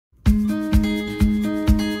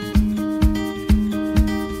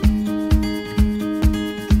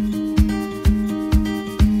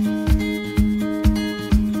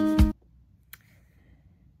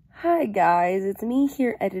guys, it's me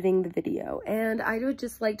here editing the video, and I would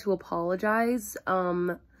just like to apologize.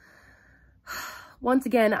 Once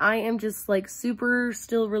again, I am just like still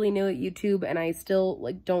really new at YouTube, and I still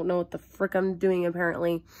like don't know what the frick I'm doing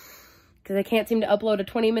apparently, because I can't seem to upload a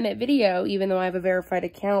 20-minute video even though I have a verified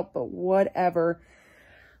account, but whatever.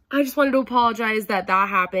 I just wanted to apologize that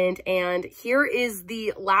happened, and here is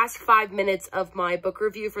the last 5 minutes of my book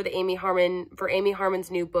review for Amy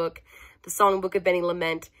Harmon's new book, The Songbook of Benny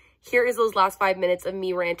Lament. Here is those last 5 minutes of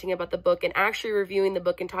me ranting about the book and actually reviewing the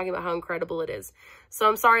book and talking about how incredible it is. So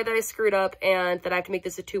I'm sorry that I screwed up and that I have to make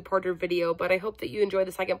this a two-parter video, but I hope that you enjoy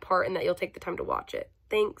the second part and that you'll take the time to watch it.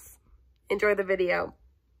 Thanks. Enjoy the video.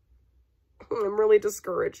 I'm really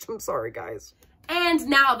discouraged. I'm sorry, guys. And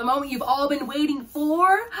now, the moment you've all been waiting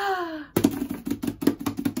for.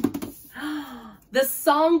 The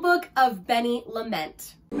Songbook of Benny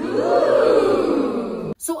Lament.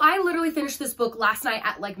 Ooh. So I literally finished this book last night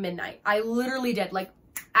at like midnight. I literally did, like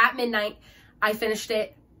at midnight, I finished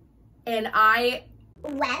it and I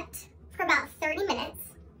wept for about 30 minutes.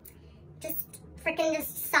 Just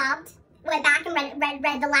sobbed. Went back and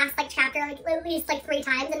read the last like chapter like at least like 3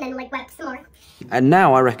 times and then like wept some more. And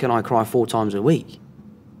now I reckon I cry 4 times a week.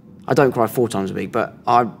 I don't cry 4 times a week, but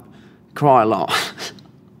I cry a lot.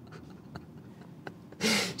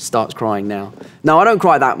 Starts crying now. No, I don't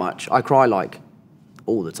cry that much. I cry like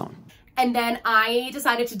all the time. And then I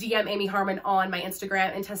decided to DM Amy Harmon on my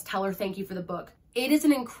Instagram and just tell her thank you for the book. It is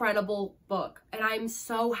an incredible book, and I'm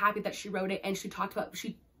so happy that she wrote it and she talked about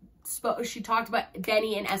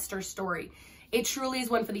Benny and Esther's story. It truly is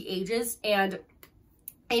one for the ages, and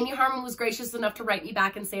Amy Harmon was gracious enough to write me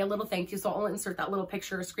back and say a little thank you, so I'll insert that little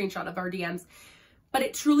picture, a screenshot of our DMs. But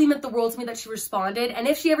it truly meant the world to me that she responded, and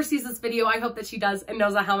if she ever sees this video, I hope that she does and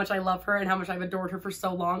knows how much I love her and how much I've adored her for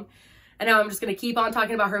so long. And now I'm just going to keep on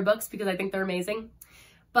talking about her books because I think they're amazing.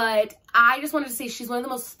 But I just wanted to say she's one of the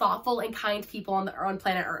most thoughtful and kind people on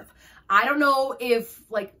planet Earth. I don't know if,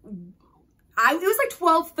 like, it was like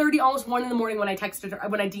 12:30, almost 1 in the morning when I texted her,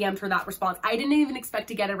 when I DM'd her that response. I didn't even expect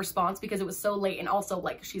to get a response because it was so late, and also,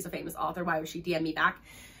 like, she's a famous author. Why would she DM me back?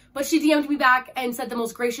 But she DM'd me back and said the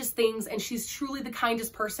most gracious things, and she's truly the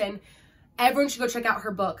kindest person. Everyone should go check out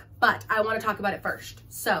her book, but I want to talk about it first.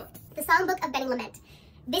 So, The Songbook of Benny Lament.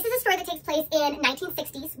 This is a story that takes place in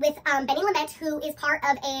 1960s with Benny Lament, who is part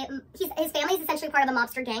of his family is essentially part of a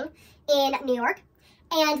mobster gang in New York.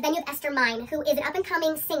 And then you have Esther Mine, who is an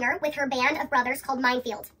up-and-coming singer with her band of brothers called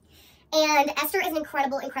Minefield. And Esther is an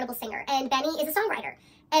incredible, incredible singer, and Benny is a songwriter.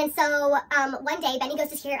 And so one day, Benny goes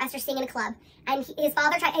to hear Esther sing in a club, and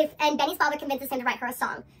Benny's father convinces him to write her a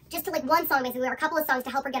song, just to like one song basically, or a couple of songs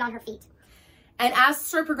to help her get on her feet. And as the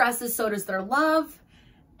story progresses, so does their love.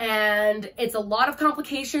 And it's a lot of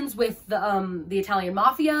complications with the Italian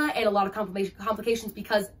mafia, and a lot of complications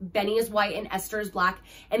because Benny is white and Esther is black.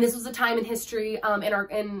 And this was a time in history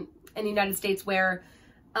in the United States where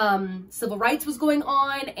civil rights was going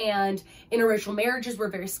on, and interracial marriages were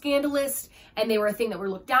very scandalous, and they were a thing that were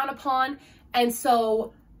looked down upon. And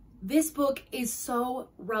so this book is so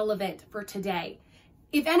relevant for today.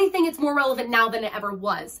 If anything, it's more relevant now than it ever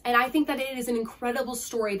was. And I think that it is an incredible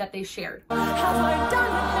story that they shared. Have I done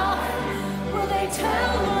enough? Will they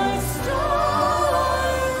tell my story?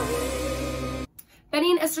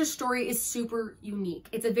 Benny and Esther's story is super unique.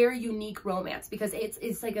 It's a very unique romance because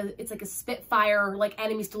it's like a spitfire, like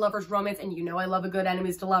enemies to lovers romance. And you know I love a good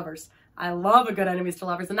enemies to lovers. I love a good enemies to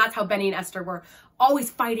lovers, and that's how Benny and Esther were. Always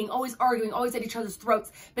fighting, always arguing, always at each other's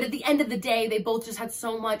throats. But at the end of the day, they both just had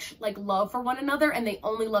so much like love for one another, and they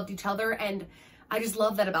only loved each other, and I just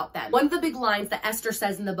love that about them. One of the big lines that Esther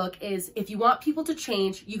says in the book is, if you want people to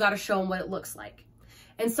change, you got to show them what it looks like.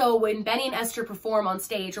 And so when Benny and Esther perform on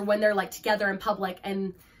stage, or when they're like together in public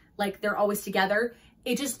and like they're always together,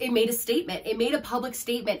 it made a statement. It made a public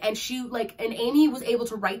statement, and and Amy was able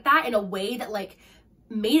to write that in a way that like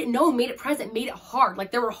made it present, made it hard.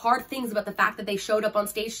 Like there were hard things about the fact that they showed up on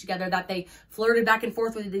stage together, that they flirted back and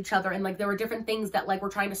forth with each other, and like there were different things that like were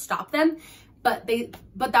trying to stop them. But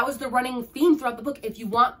that was the running theme throughout the book. If you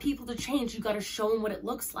want people to change, you got to show them what it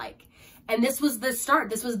looks like. And this was the start.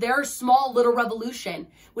 This was their small little revolution,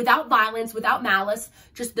 without violence, without malice,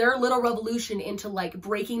 just their little revolution into like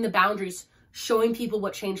breaking the boundaries, showing people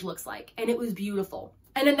what change looks like. And it was beautiful.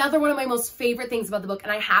 And another one of my most favorite things about the book,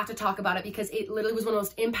 and I have to talk about it because it literally was one of the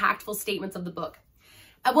most impactful statements of the book.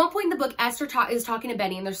 At one point in the book, Esther is talking to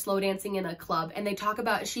Benny, and they're slow dancing in a club, and they talk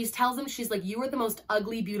about, she tells him, she's like, you are the most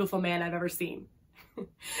ugly, beautiful man I've ever seen.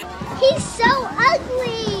 He's so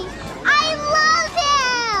ugly! I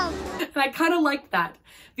love him! And I kind of liked that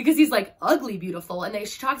because he's like ugly, beautiful. And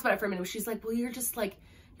she talks about it for a minute. She's like, well, you're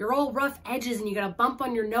you're all rough edges and you got a bump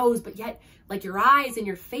on your nose, but yet like your eyes and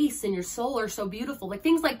your face and your soul are so beautiful. Like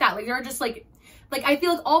things like that. Like you're just like I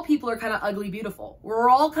feel like all people are kind of ugly beautiful. We're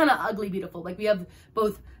all kind of ugly beautiful. Like we have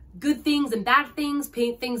both good things and bad things,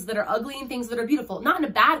 things that are ugly and things that are beautiful. Not in a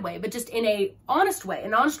bad way, but just in a honest way,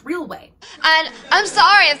 an honest, real way. And I'm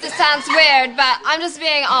sorry if this sounds weird, but I'm just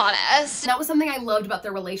being honest. That was something I loved about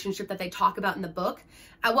their relationship that they talk about in the book.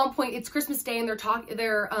 At one point, it's Christmas Day and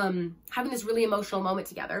they're having this really emotional moment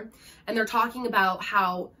together. And they're talking about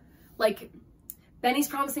how, like, Benny's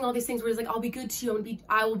promising all these things where he's like, I'll be good to you, and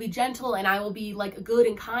I will be gentle, and I will be like good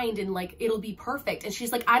and kind, and like it'll be perfect. And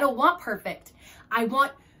she's like, I don't want perfect.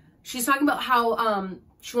 She's talking about how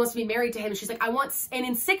she wants to be married to him. She's like, and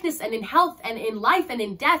in sickness and in health and in life and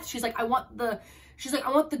in death, she's like, I want the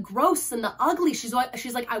gross and the ugly. She's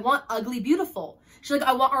like, I want ugly beautiful. She's like,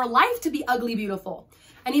 I want our life to be ugly beautiful.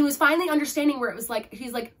 And he was finally understanding where it was like,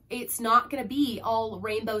 he's like, it's not gonna be all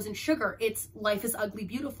rainbows and sugar. Life is ugly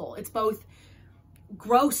beautiful. It's both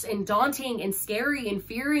gross and daunting and scary and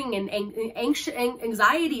fearing and anxious and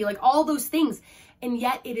anxiety, like all those things. And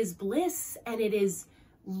yet it is bliss, and it is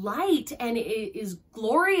light, and it is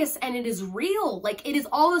glorious, and it is real. Like it is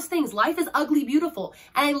all those things. Life is ugly beautiful.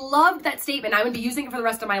 And I loved that statement. I would be using it for the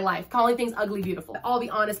rest of my life, calling things ugly beautiful. I'll be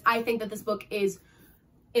honest, I think that this book is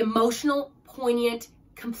emotional, poignant,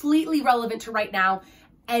 completely relevant to right now,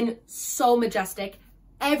 and so majestic.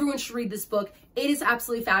 Everyone should read this book. It is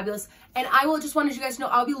absolutely fabulous. And I will just wanted you guys to know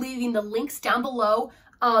I'll be leaving the links down below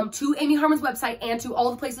to Amy Harmon's website and to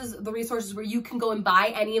all the places, the resources where you can go and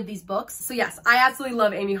buy any of these books. So yes, I absolutely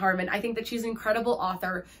love Amy Harmon. I think that she's an incredible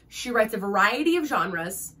author. She writes a variety of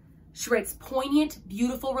genres. She writes poignant,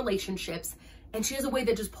 beautiful relationships. And she has a way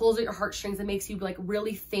that just pulls at your heartstrings and makes you like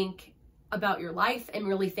really think about your life and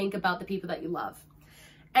really think about the people that you love.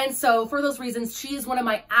 And so for those reasons, she is one of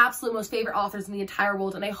my absolute most favorite authors in the entire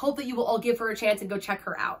world. And I hope that you will all give her a chance and go check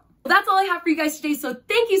her out. Well, that's all I have for you guys today. So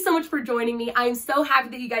thank you so much for joining me. I'm so happy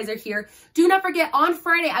that you guys are here. Do not forget, on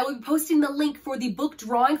Friday, I will be posting the link for the book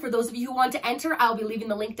drawing. For those of you who want to enter, I'll be leaving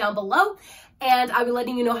the link down below, and I'll be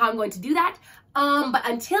letting you know how I'm going to do that. But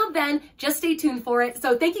until then, just stay tuned for it.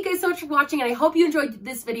 So thank you guys so much for watching, and I hope you enjoyed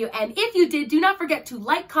this video. And if you did, do not forget to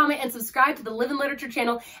like, comment, and subscribe to the Live in Literature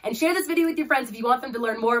channel, and share this video with your friends if you want them to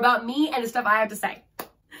learn more about me and the stuff I have to say.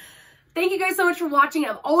 Thank you guys so much for watching.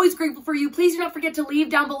 I'm always grateful for you. Please do not forget to leave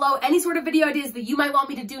down below any sort of video ideas that you might want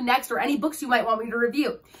me to do next, or any books you might want me to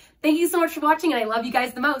review. Thank you so much for watching, and I love you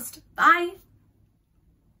guys the most. Bye.